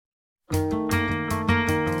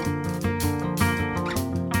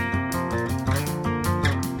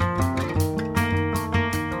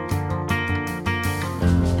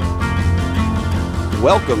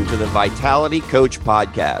Welcome to the Vitality Coach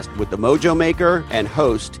Podcast with the Mojo Maker and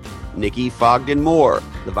host, Nikki Fogden Moore,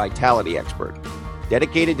 the Vitality Expert,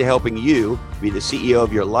 dedicated to helping you be the CEO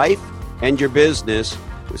of your life and your business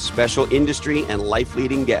with special industry and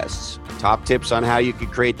life-leading guests. Top tips on how you can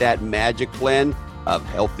create that magic blend of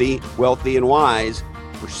healthy, wealthy, and wise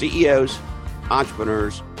for CEOs,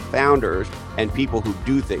 entrepreneurs, founders, and people who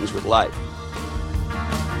do things with life.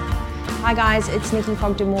 Hi guys, it's Nikki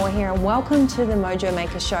Fogden Moore here and welcome to the Mojo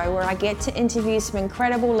Maker Show, where I get to interview some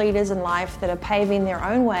incredible leaders in life that are paving their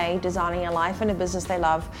own way, designing a life and a business they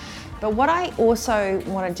love. But what I also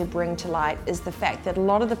wanted to bring to light is the fact that a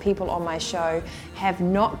lot of the people on my show have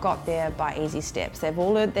not got there by easy steps. They've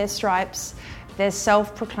all earned their stripes. They're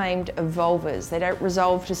self-proclaimed evolvers. They don't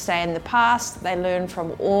resolve to stay in the past. They learn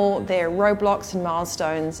from all their roadblocks and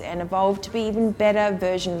milestones and evolve to be even better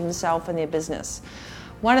versions of themselves in their business.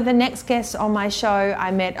 One of the next guests on my show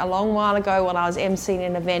I met a long while ago while I was emceeing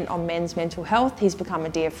an event on men's mental health. He's become a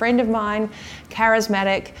dear friend of mine,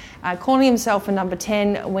 charismatic, calling himself a number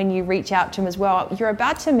 10 when you reach out to him as well. You're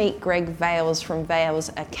about to meet Greg Valles from Valles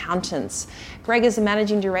Accountants. Greg is the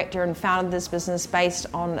managing director and founded this business based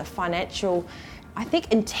on financial, I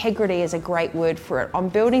think integrity is a great word for it, on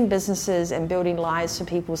building businesses and building lives for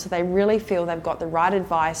people so they really feel they've got the right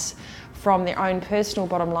advice from their own personal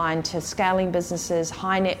bottom line to scaling businesses,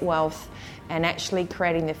 high net wealth, and actually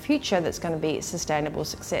creating the future that's going to be a sustainable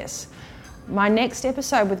success. My next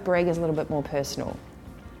episode with Greg is a little bit more personal.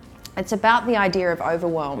 It's about the idea of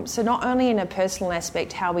overwhelm. So not only in a personal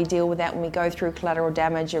aspect, how we deal with that when we go through collateral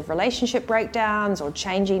damage of relationship breakdowns or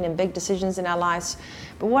changing and big decisions in our lives,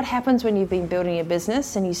 but what happens when you've been building a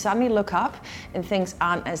business and you suddenly look up and things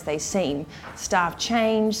aren't as they seem. Staff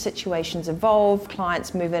change, situations evolve,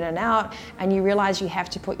 clients move in and out, and you realize you have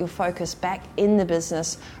to put your focus back in the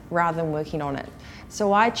business rather than working on it.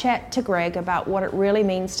 So I chat to Greg about what it really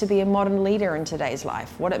means to be a modern leader in today's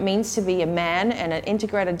life, what it means to be a man in an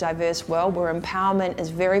integrated, diverse world where empowerment is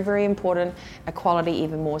very, very important, equality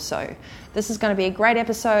even more so. This is going to be a great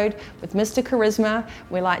episode with Mr. Charisma.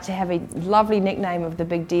 We like to have a lovely nickname of the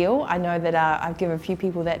Big Deal. I know that I've given a few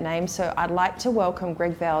people that name, so I'd like to welcome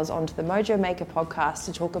Greg Valles onto the Mojo Maker podcast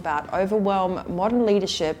to talk about overwhelm, modern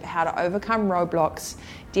leadership, how to overcome roadblocks,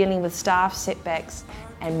 dealing with staff setbacks,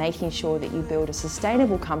 and making sure that you build a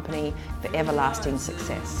sustainable company for everlasting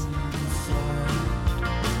success.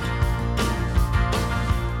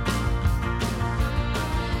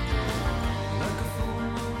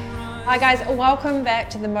 Hi guys, welcome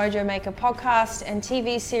back to the Mojo Maker podcast and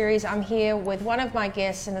TV series. I'm here with one of my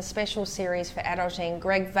guests in a special series for adulting,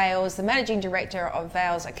 Greg Valles, the managing director of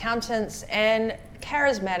Valles Accountants and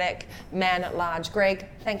charismatic man at large. Greg,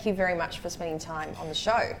 thank you very much for spending time on the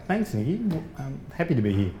show. Thanks, Nikki. I'm happy to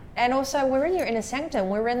be here. And also, we're in your inner sanctum.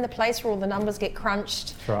 We're in the place where all the numbers get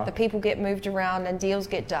crunched, right. The people get moved around, and deals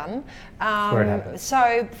get done. Where it happens.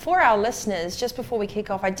 So, for our listeners, just before we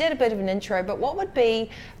kick off, I did a bit of an intro, but what would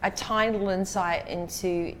be a tiny little insight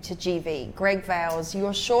into GV? Greg Valles,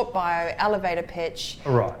 your short bio, elevator pitch.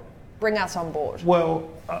 Right. Bring us on board. Well,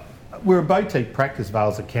 we're a boutique practice,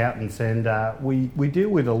 Valles Accountants, and we deal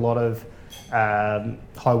with a lot of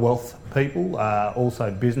high wealth people,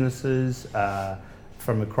 also businesses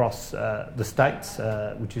from across the states,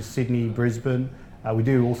 which is Sydney, Brisbane. We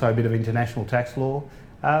do also a bit of international tax law.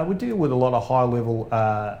 We deal with a lot of high level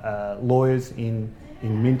lawyers in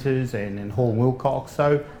Minters and in Hall & Wilcox.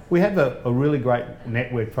 So we have a really great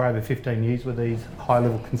network for over 15 years with these high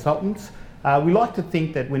level consultants. We like to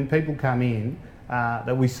think that when people come in,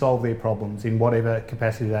 that we solve their problems in whatever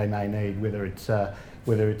capacity they may need, whether it's a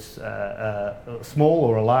small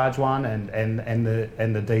or a large one, and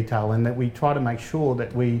the detail, and that we try to make sure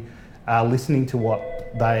that we are listening to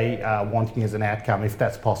what they are wanting as an outcome, if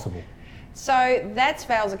that's possible. So that's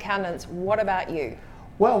Valles Accountants. What about you?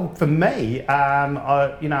 Well, for me,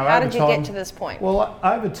 how did you get to this point? Well,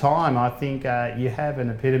 over time, I think you have an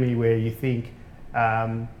epitome where you think.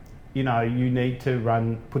 You need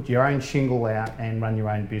to put your own shingle out and run your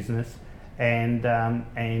own business, and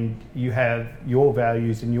you have your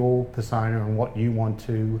values and your persona and what you want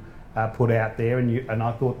to put out there, and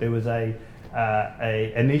I thought there was a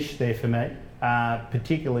niche there for me,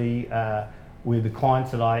 particularly with the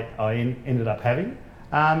clients that I ended up having.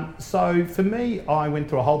 So for me, I went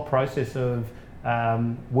through a whole process of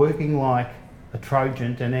working like a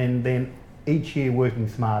Trojan, and then each year working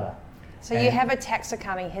smarter. So you have a tax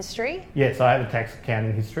accounting history? Yes, I have a tax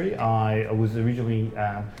accounting history. I was originally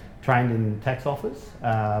trained in tax office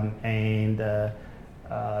and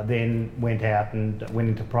then went out and went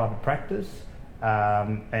into private practice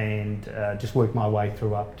and just worked my way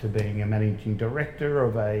through up to being a managing director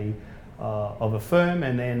of of a firm,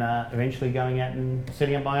 and then eventually going out and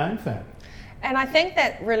setting up my own firm. And I think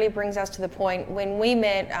that really brings us to the point when we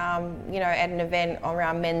met, at an event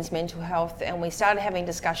around men's mental health, and we started having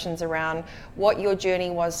discussions around what your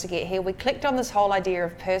journey was to get here. We clicked on this whole idea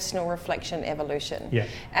of personal reflection evolution. Yeah.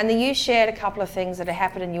 And then you shared a couple of things that had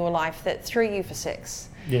happened in your life that threw you for six.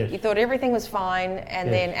 Yes. You thought everything was fine,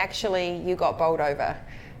 and then actually you got bowled over.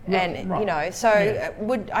 And Right.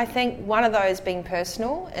 would I think one of those being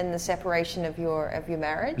personal in the separation of your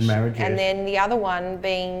marriage, and yes. Then the other one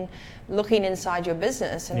being looking inside your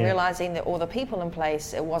business and Yeah. realizing that all the people in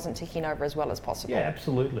place, it wasn't ticking over as well as possible. Yeah,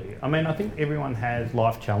 absolutely. I mean, I think everyone has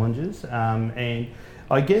life challenges, and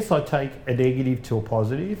I guess I take a negative to a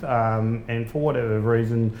positive, and for whatever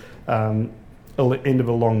reason, end of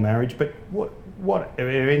a long marriage. But what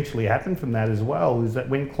eventually happened from that as well is that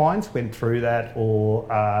when clients went through that, or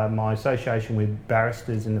my association with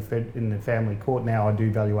barristers in the family court, now I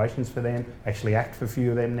do valuations for them, actually act for a few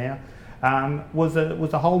of them now, was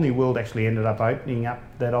a whole new world actually ended up opening up,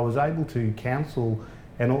 that I was able to counsel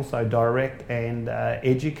and also direct and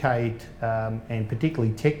educate, and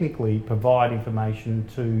particularly technically provide information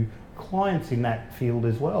to clients in that field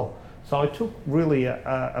as well. So I took really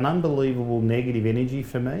an unbelievable negative energy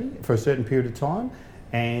for me for a certain period of time,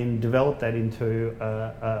 and developed that into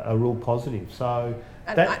a real positive. So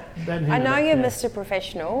I know you're Mr.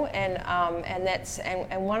 Professional, and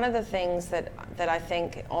one of the things that I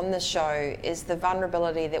think on the show is the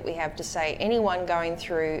vulnerability that we have to say anyone going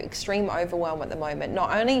through extreme overwhelm at the moment.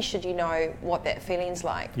 Not only should you know what that feeling's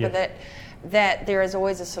like, yeah. but that there is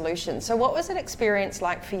always a solution. So what was an experience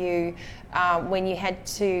like for you when you had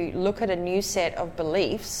to look at a new set of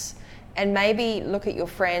beliefs and maybe look at your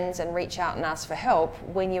friends and reach out and ask for help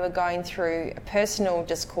when you were going through a personal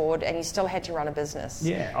discord and you still had to run a business?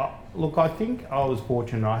 Yeah, look, I think I was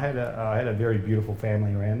fortunate. I had a very beautiful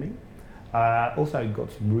family around me. Also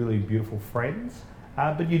got some really beautiful friends.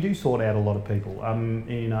 But you do sort out a lot of people.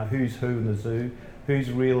 Who's who in the zoo, who's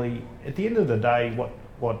really, at the end of the day, what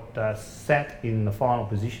sat in the final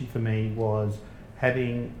position for me was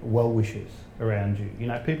having well-wishers around you. You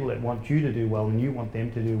know, people that want you to do well and you want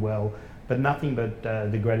them to do well, but nothing but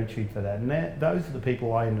the gratitude for that. And those are the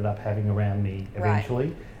people I ended up having around me eventually.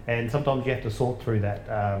 Right. And sometimes you have to sort through that,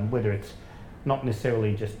 whether it's not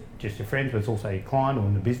necessarily just your friends, but it's also your client or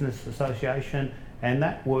in the business association. And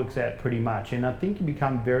that works out pretty much. And I think you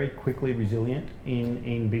become very quickly resilient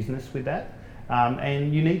in business with that.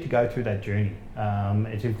 And you need to go through that journey.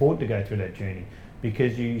 It's important to go through that journey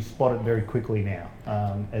because you spot it very quickly now,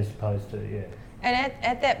 as opposed to, yeah. And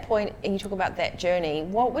at that point, and you talk about that journey,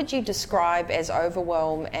 what would you describe as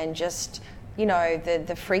overwhelm and just,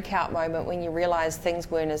 the freak out moment when you realised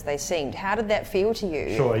things weren't as they seemed? How did that feel to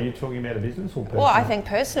you? Sure, are you talking about a business or personal? Well, I think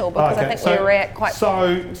personal, because I think we were at quite...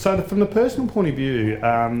 So from the personal point of view,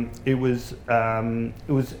 it was a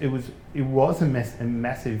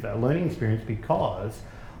massive learning experience because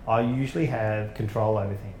I usually have control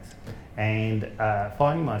over things. And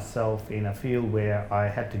finding myself in a field where I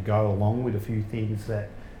had to go along with a few things that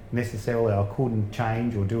necessarily I couldn't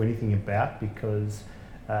change or do anything about because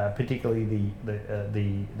particularly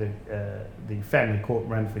the family court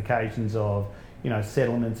ramifications of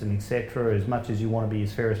settlements and etc. As much as you want to be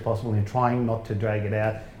as fair as possible and trying not to drag it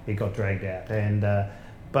out, it got dragged out. And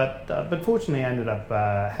but fortunately I ended up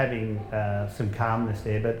having some calmness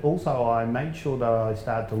there. But also I made sure that I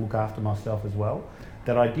started to look after myself as well.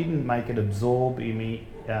 That I didn't make it absorb in me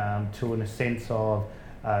to a sense of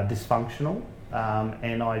dysfunctional,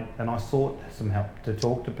 and I sought some help to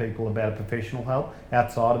talk to people about professional help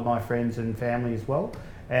outside of my friends and family as well,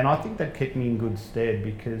 and I think that kept me in good stead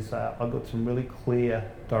because I got some really clear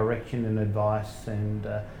direction and advice and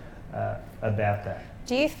about that.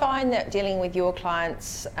 Do you find that dealing with your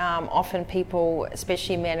clients, often people,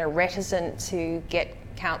 especially men, are reticent to get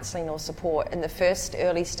counselling or support in the first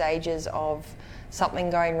early stages of something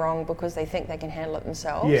going wrong because they think they can handle it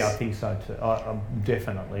themselves? Yeah, I think so too,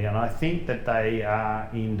 definitely. And I think that they are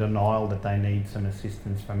in denial that they need some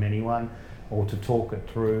assistance from anyone or to talk it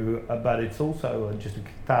through, but it's also just a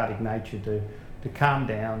cathartic nature to calm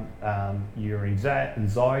down your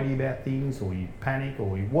anxiety about things, or you panic,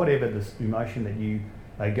 or whatever this emotion that you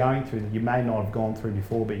are going through that you may not have gone through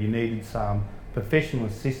before, but you needed some professional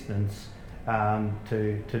assistance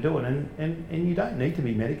to do it, and you don't need to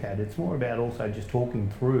be medicated. It's more about also just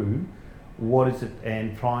talking through what is it,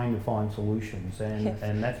 and trying to find solutions,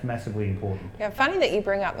 and that's massively important. Yeah, funny that you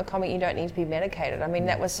bring up the comment you don't need to be medicated. I mean,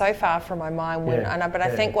 that was so far from my mind but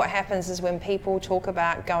I think what happens is when people talk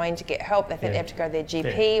about going to get help, they think they have to go to their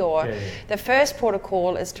GP the first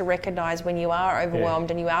protocol is to recognise when you are overwhelmed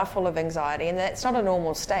and you are full of anxiety, and that's not a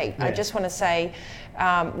normal state. I just want to say,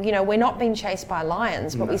 we're not being chased by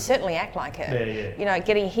lions, but we certainly act like it.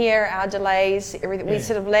 Getting here, our delays, everything, we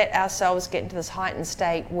sort of let ourselves get into this heightened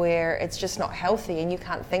state where it's just not healthy and you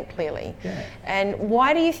can't think clearly. And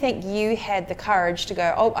why do you think you had the courage to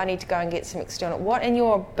go, I need to go and get some external? What in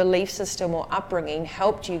your belief system or upbringing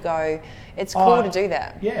helped you go, it's cool to do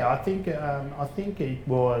that? I think it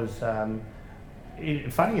was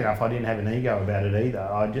funny enough, I didn't have an ego about it either.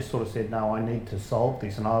 I just sort of said, no, I need to solve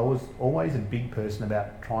this, and I was always a big person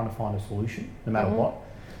about trying to find a solution no matter what.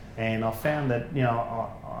 And I found that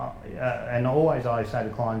and always I say to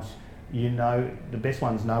clients, the best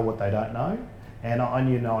ones know what they don't know, and I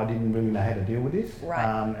knew I didn't really know how to deal with this,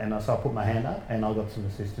 and so I put my hand up and I got some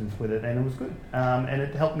assistance with it, and it was good, and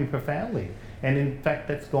it helped me profoundly. And in fact,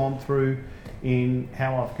 that's gone through in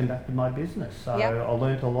how I've conducted my business. So I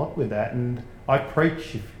learnt a lot with that, and I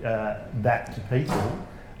preach that to people.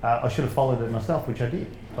 I should have followed it myself, which I did.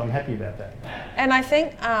 So I'm happy about that. And I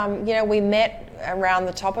think, we met around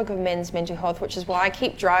the topic of men's mental health, which is why I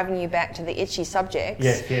keep driving you back to the itchy subjects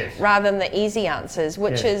rather than the easy answers,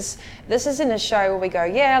 which is, this isn't a show where we go,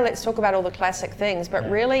 let's talk about all the classic things, but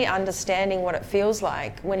really understanding what it feels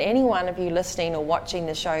like when any one of you listening or watching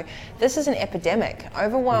the show, this is an epidemic.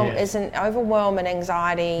 Overwhelm and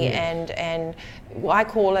anxiety and I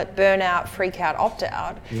call it burnout, freak out, opt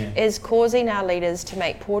out, is causing our leaders to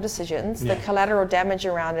make poor decisions. The collateral damage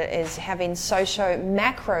around it is having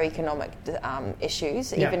macroeconomic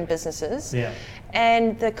issues, even businesses.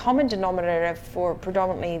 And the common denominator for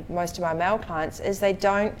predominantly most of my male clients is they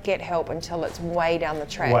don't get help until it's way down the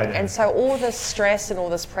track. And so all this stress and all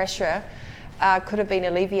this pressure could have been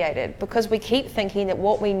alleviated because we keep thinking that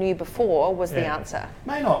what we knew before was the answer.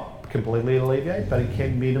 May not completely alleviate, but it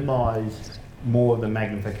can minimise more of the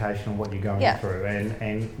magnification of what you're going through,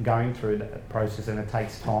 and going through that process, and it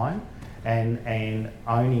takes time, and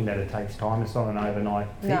owning that it takes time. It's not an overnight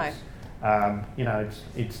fix.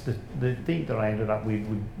 It's the thing that I ended up with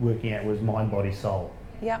working out was mind, body, soul.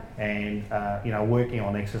 And working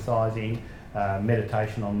on exercising,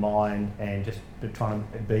 meditation on mind, and just trying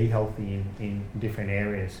to be healthy in different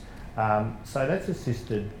areas. So that's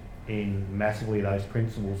assisted in massively those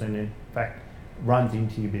principles, and in fact runs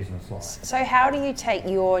into your business life. So how do you take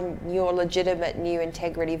your legitimate new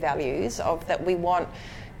integrity values of that we want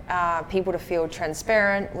people to feel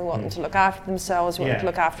transparent, we want them to look after themselves, we want them to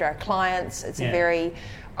look after our clients. It's a very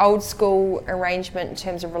old school arrangement in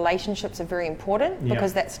terms of relationships are very important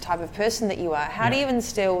because that's the type of person that you are. How do you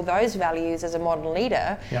instill those values as a modern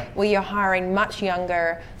leader where you're hiring much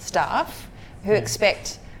younger staff who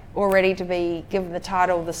expect already to be given the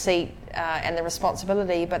title, the seat and the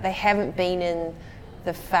responsibility, but they haven't been in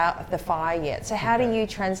the fire yet? So how do you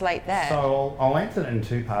translate that? So I'll answer that in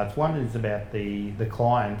two parts. One is about the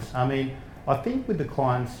clients. I mean, I think with the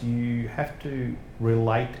clients you have to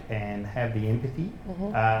relate and have the empathy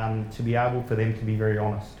to be able for them to be very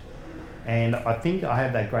honest. And I think I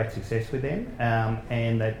have that great success with them,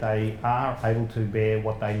 and that they are able to bear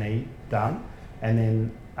what they need done. And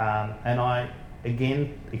then and I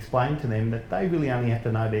again explain to them that they really only have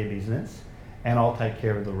to know their business, and I'll take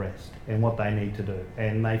care of the rest and what they need to do.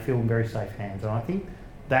 And they feel in very safe hands. And I think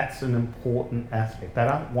that's an important aspect. They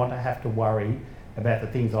don't want to have to worry about the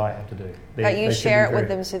things I have to do. But you share it with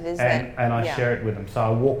them, so there's that. And I share it with them. So I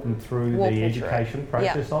walk them through the education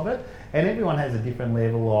process of it. And everyone has a different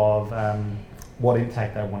level of what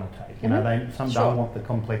intake they want to take. You know, some don't want the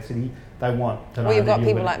complexity. They want to know. Well, you've got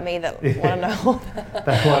people like me that want to know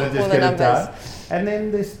they want to just get it done. And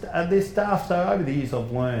then there's staff. So over the years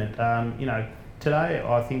I've learned, today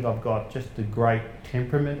I think I've got just a great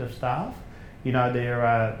temperament of staff. You know,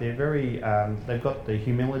 they're very, they've got the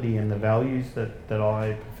humility and the values that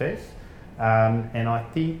I profess. And I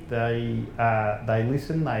think they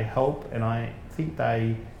listen, they help, and I think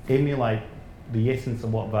they emulate the essence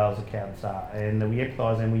of what Valles accountants are. And we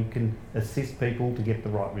empathise and we can assist people to get the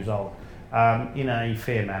right result in a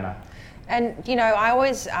fair manner. And, you know, I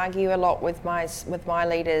always argue a lot with my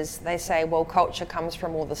leaders. They say, well, culture comes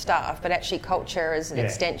from all the staff, but actually culture is an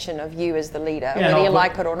extension of you as the leader, whether you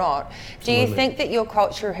like it or not. Absolutely. Do you think that your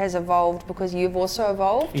culture has evolved because you've also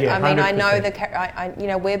evolved? Yeah, I mean, 100%. I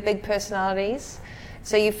know we're big personalities.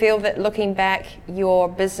 So you feel that looking back, your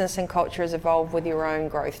business and culture has evolved with your own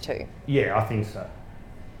growth too? Yeah, I think so.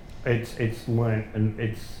 it's learned and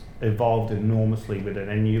it's evolved enormously with it,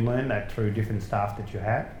 and you learn that through different staff that you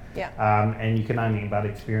have. And you can only but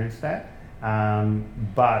experience that.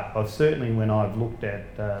 But I've certainly, when I've looked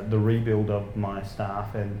at the rebuild of my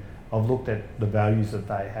staff, and I've looked at the values that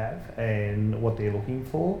they have and what they're looking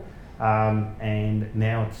for, and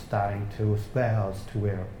now it's starting to espouse to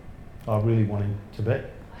where I really want it to be.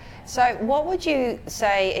 So what would you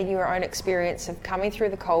say in your own experience of coming through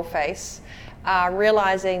the coalface,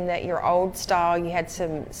 realising that your old style, you had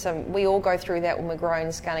some we all go through that when we're growing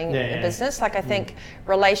and scaling a business. Like I think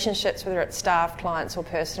relationships, whether it's staff, clients or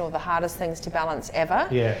personal, are the hardest things to balance ever.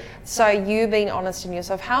 So you being honest in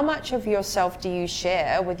yourself, how much of yourself do you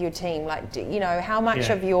share with your team? Like, how much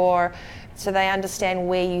of your, so they understand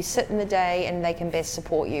where you sit in the day and they can best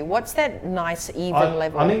support you? What's that nice even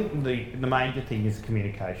level? I think the major thing is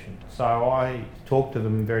communication. So I talk to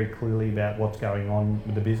them very clearly about what's going on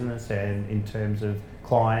with the business and in terms of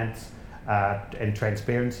clients and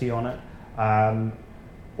transparency on it.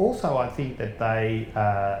 Also, I think that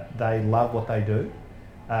they love what they do.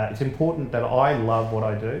 It's important that I love what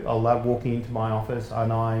I do. I love walking into my office,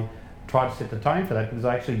 and I try to set the tone for that because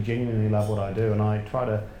I actually genuinely love what I do, and I try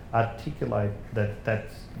to articulate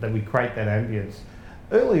that we create that ambience.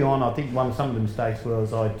 Early on, I think some of the mistakes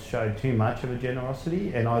was I showed too much of a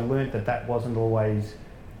generosity, and I learned that wasn't always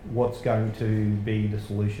what's going to be the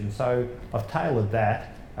solution. So I've tailored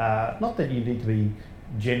that. Not that you need to be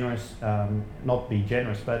generous,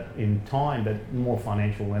 but in time, but more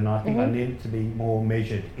financial. And I think I needed to be more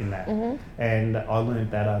measured in that. And I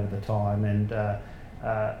learned that over the time. And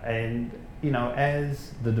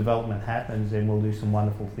as the development happens, then we'll do some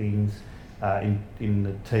wonderful things in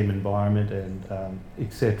the team environment and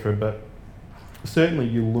etc. But certainly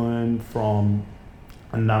you learn from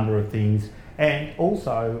a number of things, and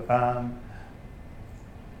also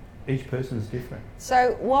each person's different.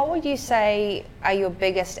 So what would you say are your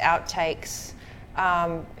biggest outtakes?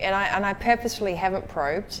 And I purposefully haven't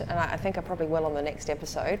probed, and I think I probably will on the next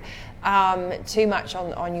episode, too much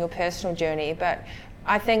on your personal journey, but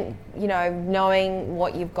I think, knowing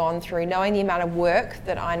what you've gone through, knowing the amount of work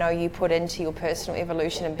that I know you put into your personal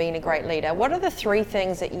evolution and being a great leader, what are the 3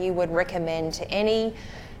 things that you would recommend to any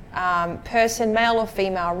person, male or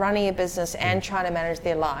female, running a business and trying to manage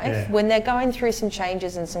their life when they're going through some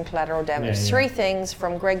changes and some collateral damage? 3 things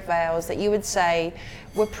from Greg Valles that you would say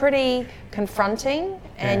were pretty confronting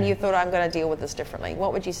and you thought, I'm going to deal with this differently.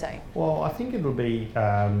 What would you say? Well, I think it would be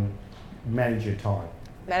manage your time.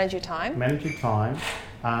 Manage your time? Manage your time.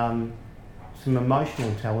 Some emotional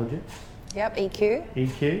intelligence. Yep, EQ.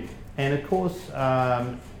 EQ. And of course,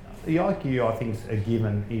 the IQ, I think, is a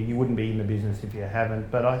given. You wouldn't be in the business if you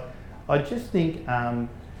haven't. But I just think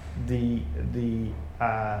the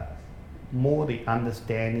more the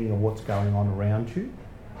understanding of what's going on around you,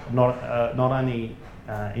 not only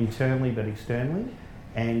internally but externally,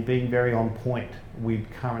 and being very on point with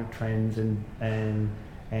current trends and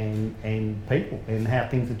people and how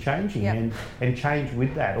things are changing and change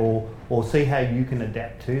with that or see how you can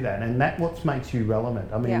adapt to that, and that's what makes you relevant.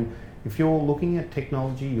 I mean, if you're looking at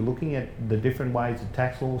technology, you're looking at the different ways that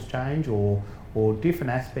tax laws change or different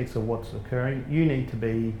aspects of what's occurring, you need to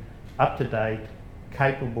be up to date,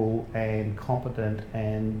 capable and competent,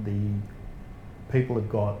 and the people have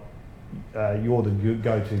got you're the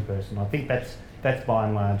go-to person. I think that's by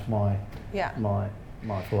and large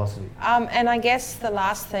my philosophy. And I guess the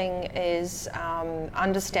last thing is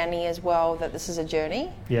understanding as well that this is a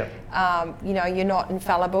journey. Yep. You're not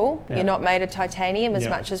infallible. Yep. You're not made of titanium as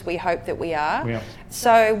much as we hope that we are. Yep.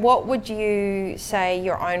 So what would you say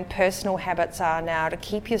your own personal habits are now to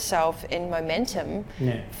keep yourself in momentum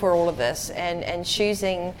for all of this and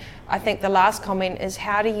choosing? I think the last comment is,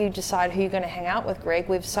 how do you decide who you're going to hang out with, Greg?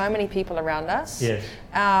 We have so many people around us. Yes.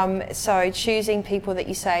 So choosing people that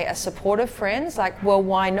you say are supportive friends, like, well,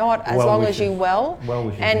 why not? As long as you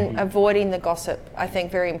and avoiding the gossip, I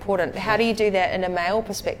think, very important. How do you do that in a male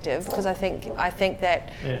perspective? Because I think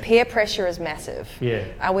that peer pressure is massive.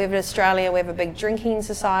 Yeah. We have in Australia, we have a big drinking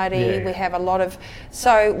society. We have a lot of,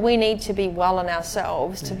 so we need to be well in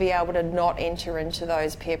ourselves to be able to not enter into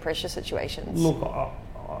those peer pressure situations. Look,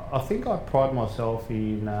 I think I pride myself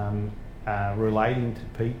in relating to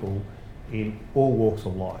people in all walks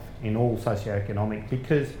of life, in all socioeconomic,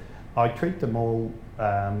 because I treat them all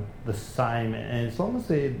the same, and as long as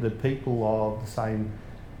they're the people of the same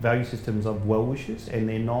value systems of well-wishers and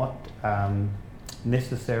they're not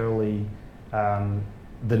necessarily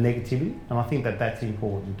the negativity, and I think that's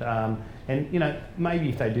important. And maybe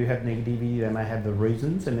if they do have negativity, they may have the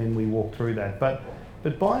reasons, and then we walk through that. But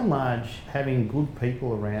by and large, having good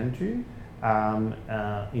people around you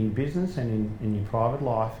in business and in your private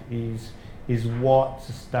life is what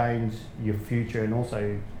sustains your future and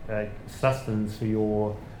also sustenance for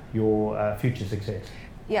your future success.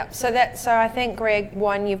 Yeah, so I think, Greg,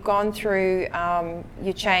 one, you've gone through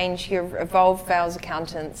your change, you've evolved Valles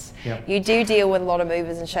Accountants. Yep. You do deal with a lot of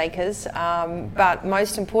movers and shakers, but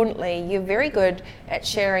most importantly, you're very good at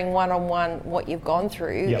sharing one-on-one what you've gone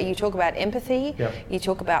through. Yep. You talk about empathy, Yep. you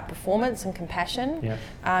talk about performance and compassion,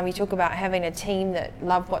 Yep. you talk about having a team that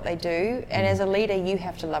love what they do, and as a leader, you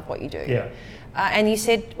have to love what you do. Yeah. And you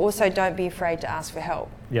said also don't be afraid to ask for help.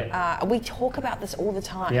 Yeah. We talk about this all the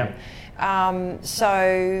time. Yeah.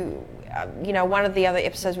 One of the other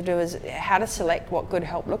episodes we'll do is how to select what good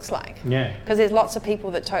help looks like. Yeah. Because there's lots of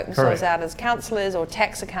people that tote themselves Correct. out as counsellors or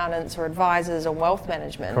tax accountants or advisors or wealth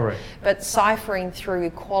management. Correct. But ciphering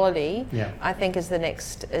through quality, Yeah. I think, is the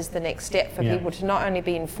next step for Yeah. people to not only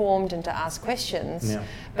be informed and to ask questions, Yeah.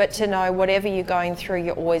 but to know whatever you're going through,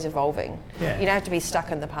 you're always evolving. Yeah. You don't have to be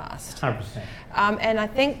stuck in the past. 100%. And I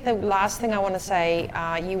think the last thing I want to say,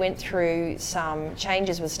 you went through some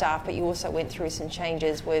changes with staff, but you also went through some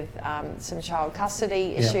changes with some child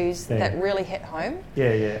custody issues that really hit home.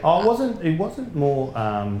 Yeah, yeah. It wasn't more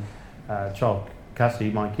child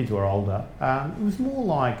custody. My kids were older. It was more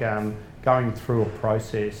like going through a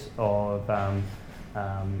process of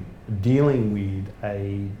dealing with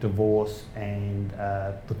a divorce and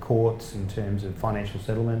the courts in terms of financial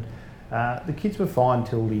settlement. The kids were fine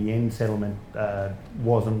till the end settlement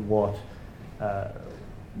wasn't what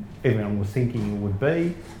everyone was thinking it would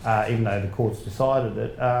be, even though the courts decided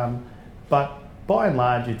it. But by and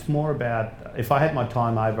large, it's more about, if I had my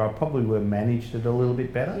time over, I probably would have managed it a little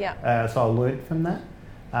bit better. Yeah. So I learned from that.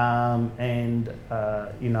 And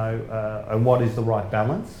what is the right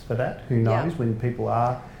balance for that? Who knows? When people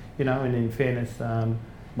are, and in fairness,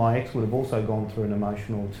 my ex would have also gone through an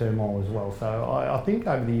emotional turmoil as well. So I think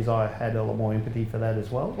over the years I had a lot more empathy for that as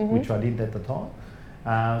well, which I did at the time.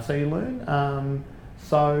 So you learn.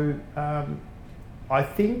 I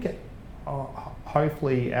think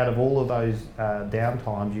hopefully out of all of those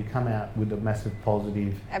downtimes, you come out with a massive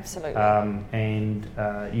positive. Absolutely. And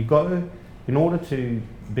you've got to, in order to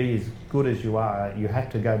be as good as you are, you have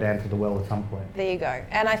to go down to the well at some point. There you go.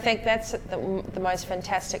 And I think that's the most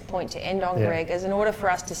fantastic point to end on, Greg, is in order for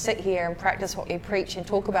us to sit here and practice what we preach and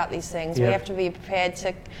talk about these things, we have to be prepared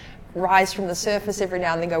to rise from the surface every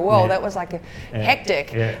now and then, go, whoa, that was like a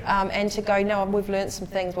hectic, and to go, no, we've learned some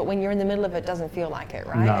things, but when you're in the middle of it, doesn't feel like it,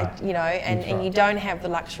 right? No. And you don't have the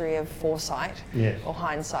luxury of foresight or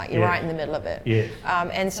hindsight. You're right in the middle of it.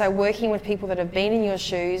 And so working with people that have been in your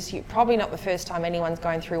shoes, you're probably not the first time anyone's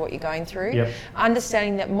going through what you're going through.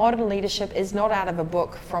 Understanding that modern leadership is not out of a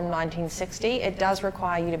book from 1960. It does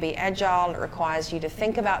require you to be agile. It requires you to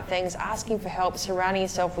think about things, asking for help, surrounding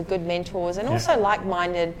yourself with good mentors, and also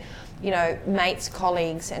like-minded mates,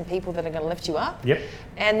 colleagues, and people that are going to lift you up.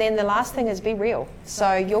 And then the last thing is be real.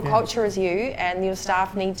 So your culture is you, and your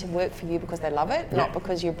staff need to work for you because they love it, not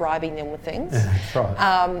because you're bribing them with things. That's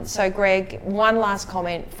right. So Greg, one last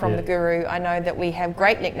comment from the Guru. I know that we have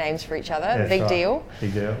great nicknames for each other. That's Big right. deal.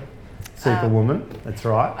 Big deal. Superwoman. That's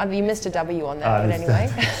right. You missed a W on that, but anyway.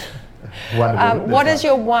 What is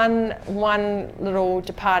your one little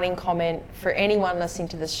departing comment for anyone listening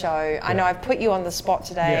to this show? I know I've put you on the spot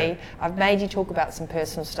today. I've made you talk about some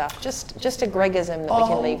personal stuff. Just a Gregism that we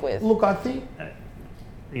can leave with. Look, I think,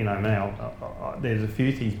 now there's a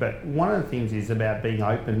few things, but one of the things is about being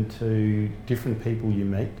open to different people you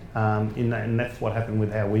meet, and that's what happened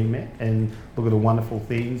with how we met. And look at the wonderful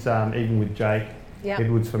things, even with Jake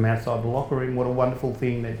Edwards from outside the locker room. What a wonderful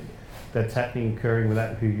thing that's happening, occurring with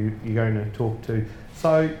that, who you're going to talk to.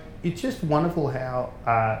 So it's just wonderful how,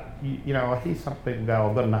 I hear some people go,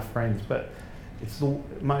 I've got enough friends, but it's the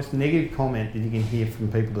most negative comment that you can hear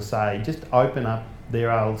from people to say, just open up.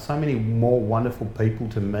 There are so many more wonderful people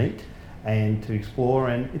to meet and to explore,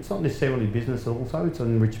 and it's not necessarily business also, it's an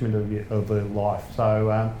enrichment of your life.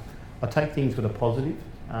 So I take things with a positive,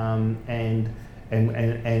 and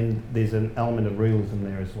there's an element of realism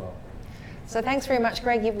there as well. So thanks very much,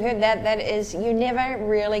 Greg. You've heard that. That is, you're never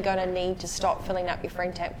really going to need to stop filling up your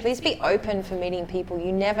friend tank. Please be open for meeting people.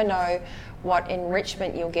 You never know what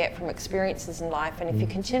enrichment you'll get from experiences in life. And if you're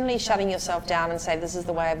continually shutting yourself down and say, this is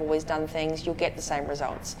the way I've always done things, you'll get the same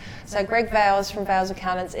results. So Greg Valles from Valles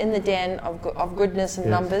Accountants in the den of goodness and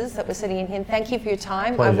numbers that we're sitting in here. Thank you for your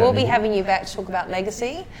time. Pleasure, I will be having you back to talk about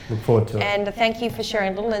legacy. Look forward to it. And thank you for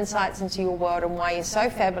sharing little insights into your world and why you're so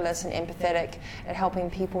fabulous and empathetic at helping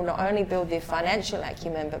people not only build their financial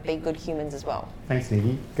acumen, but be good humans as well. Thanks,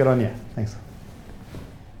 Nikki. Good on you. Thanks.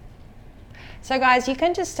 So guys, you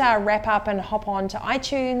can just wrap up and hop on to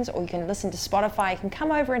iTunes, or you can listen to Spotify. You can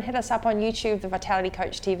come over and hit us up on YouTube, the Vitality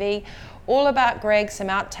Coach TV. All about Greg, some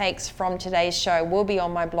outtakes from today's show will be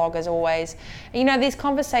on my blog as always. You know, these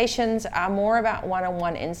conversations are more about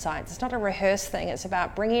one-on-one insights. It's not a rehearsed thing. It's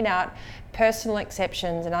about bringing out personal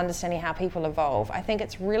exceptions and understanding how people evolve. I think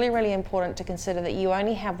it's really, really important to consider that you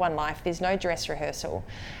only have one life. There's no dress rehearsal.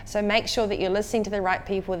 So make sure that you're listening to the right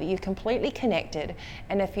people, that you're completely connected.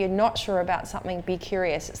 And if you're not sure about something, be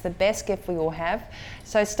curious. It's the best gift we all have.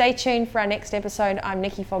 So stay tuned for our next episode. I'm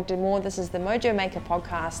Nikki Fogden-Moore. This is the Mojo Maker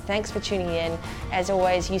podcast. Thanks for tuning in. As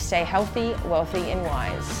always, you stay healthy, wealthy, and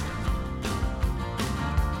wise.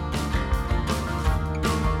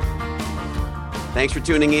 Thanks for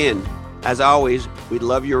tuning in. As always, we'd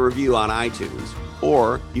love your review on iTunes,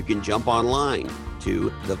 or you can jump online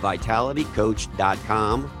to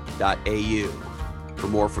thevitalitycoach.com.au for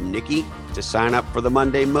more from Nikki, to sign up for the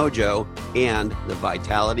Monday Mojo and the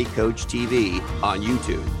Vitality Coach TV on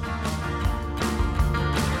YouTube.